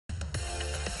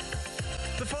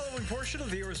The following portion of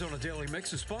the Arizona Daily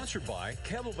Mix is sponsored by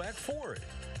Camelback Ford.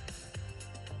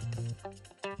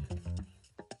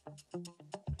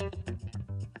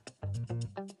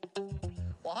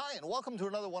 Well, hi, and welcome to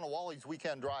another one of Wally's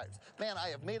Weekend Drives. Man, I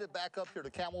have made it back up here to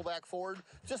Camelback Ford,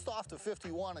 just off the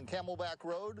 51 and Camelback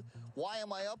Road. Why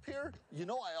am I up here? You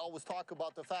know I always talk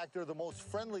about the fact they're the most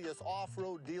friendliest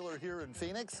off-road dealer here in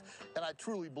Phoenix, and I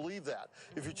truly believe that.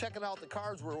 If you're checking out the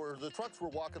cars, the trucks we're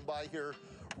walking by here,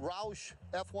 Roush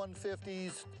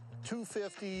F-150s,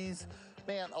 250s,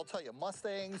 man, I'll tell you,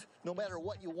 Mustangs, no matter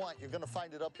what you want, you're going to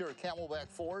find it up here at Camelback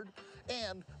Ford.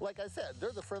 And like I said,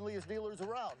 they're the friendliest dealers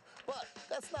around. But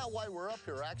that's not why we're up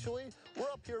here, actually. We're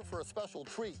up here for a special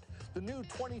treat. The new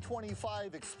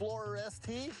 2025 Explorer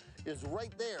ST is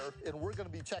right there, and we're going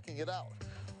to be checking it out.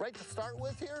 Right to start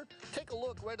with here, take a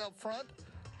look right up front.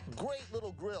 Great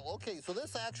little grill. Okay, so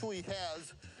this actually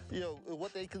has,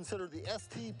 what they consider the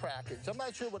ST package. I'm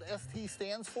not sure what ST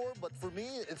stands for, but for me,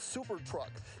 it's super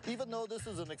truck. Even though this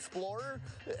is an Explorer,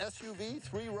 SUV,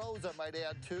 3 rows I might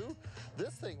add too,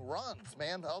 this thing runs,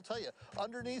 man. I'll tell you,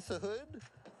 underneath the hood,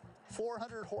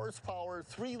 400 horsepower,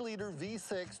 3-liter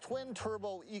V6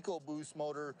 twin-turbo EcoBoost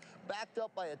motor, backed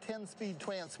up by a 10-speed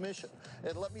transmission.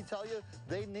 And let me tell you,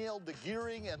 they nailed the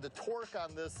gearing and the torque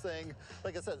on this thing.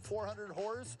 Like I said, 400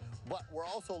 horse, but we're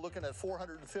also looking at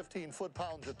 415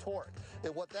 foot-pounds of torque.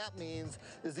 And what that means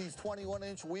is these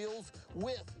 21-inch wheels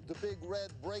with the big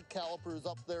red brake calipers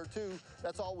up there too.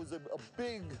 That's always a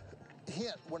big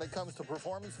hint when it comes to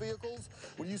performance vehicles.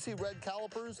 When you see red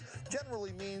calipers,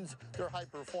 generally means they're high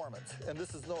performance, and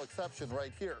this is no exception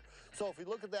right here. So if you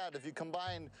look at that, if you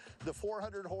combine the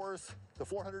 400 horse, the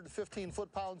 415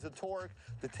 foot-pounds of torque,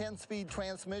 the 10-speed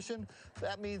transmission,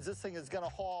 that means this thing is going to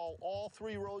haul all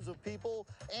 3 rows of people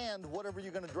and whatever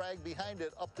you're going to drag behind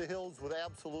it up the hills with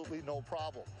absolutely no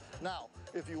problem. Now,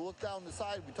 if you look down the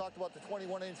side, we talked about the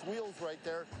 21-inch wheels right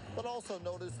there, but also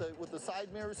notice that with the side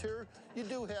mirrors here, you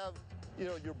do have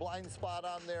your blind spot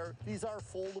on there. These are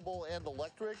foldable and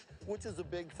electric, which is a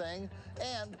big thing.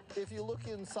 And if you look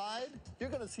inside, you're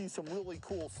going to see some really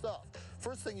cool stuff.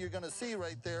 First thing you're going to see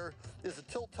right there is a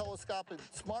tilt telescopic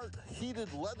smart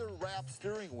heated leather wrapped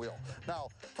steering wheel. Now,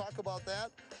 talk about that.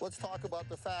 Let's talk about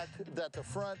the fact that the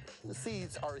front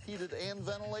seats are heated and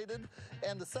ventilated,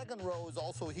 and the second row is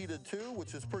also heated too,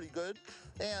 which is pretty good.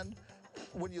 And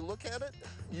when you look at it,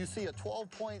 you see a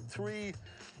 12.3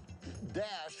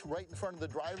 dash right in front of the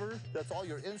driver. That's all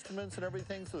your instruments and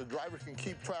everything, so the driver can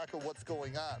keep track of what's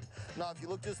going on. Now, if you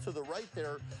look just to the right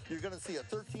there, you're going to see a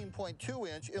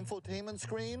 13.2-inch infotainment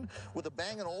screen with a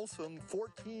Bang & Olufsen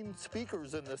 14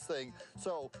 speakers in this thing.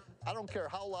 So I don't care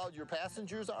how loud your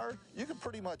passengers are, you can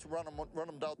pretty much run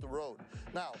them down the road.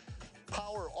 Now,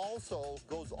 power also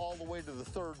goes all the way to the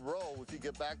 3rd row if you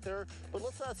get back there. But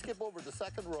let's not skip over the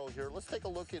 2nd row here. Let's take a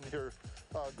look in here,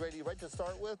 Grady, right to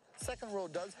start with. 2nd row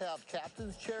does have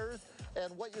captain's chairs,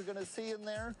 and what you're going to see in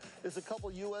there is a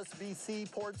couple USB-C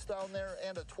ports down there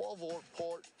and a 12-volt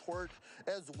port,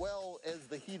 as well as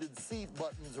the heated seat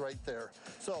buttons right there.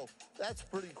 So that's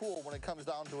pretty cool when it comes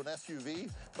down to an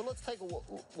SUV. But let's take a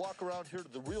walk around here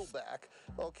to the real back.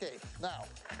 Okay, now,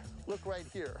 look right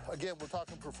here. Again, we're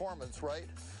talking performance, right?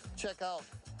 Check out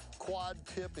quad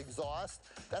tip exhaust.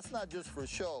 That's not just for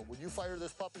show. When you fire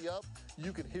this puppy up,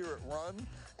 you can hear it run.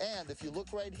 And if you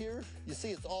look right here, you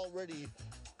see it's already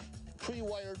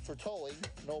pre-wired for towing,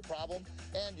 no problem.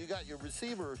 And you got your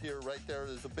receiver here right there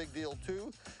is a big deal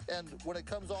too. And when it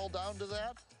comes all down to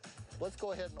that, let's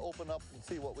go ahead and open up and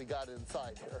see what we got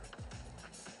inside here.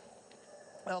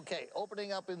 Okay,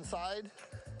 opening up inside,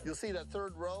 you'll see that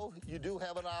 3rd row, you do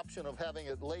have an option of having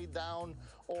it laid down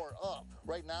or up.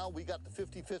 Right now, we got the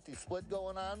 50-50 split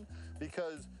going on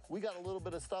because we got a little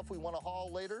bit of stuff we want to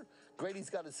haul later. Grady's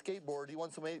got his skateboard. He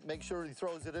wants to make sure he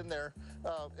throws it in there.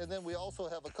 And then we also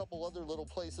have a couple other little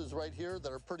places right here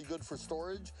that are pretty good for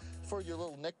storage for your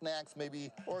little knickknacks maybe,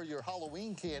 or your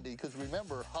Halloween candy, because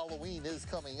remember, Halloween is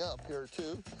coming up here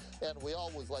too, and we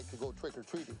always like to go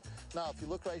trick-or-treating. Now, if you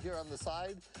look right here on the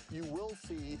side, you will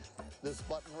see this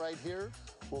button right here.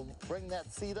 We'll bring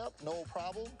that seat up, no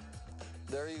problem.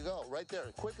 There you go, right there.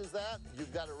 Quick as that,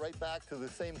 you've got it right back to the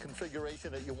same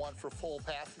configuration that you want for full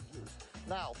passengers.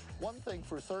 Now, one thing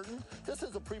for certain, this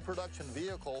is a pre-production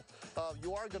vehicle.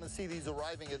 You are going to see these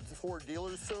arriving at Ford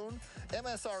dealers soon.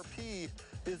 MSRP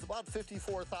is about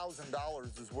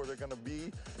 $54,000 is where they're going to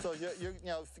be. So you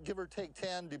know, give or take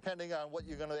 10, depending on what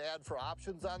you're going to add for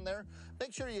options on there.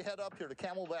 Make sure you head up here to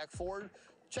Camelback Ford.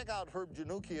 Check out Herb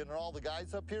Janukian and all the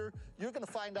guys up here. You're going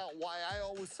to find out why I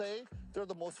always say they're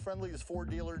the most friendliest Ford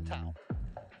dealer in town.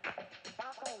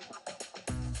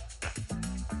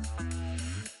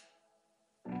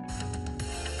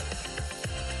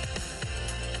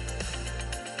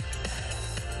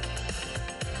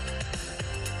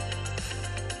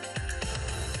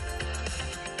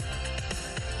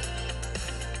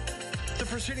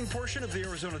 preceding portion of the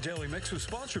Arizona Daily Mix was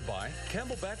sponsored by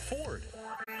Camelback Ford.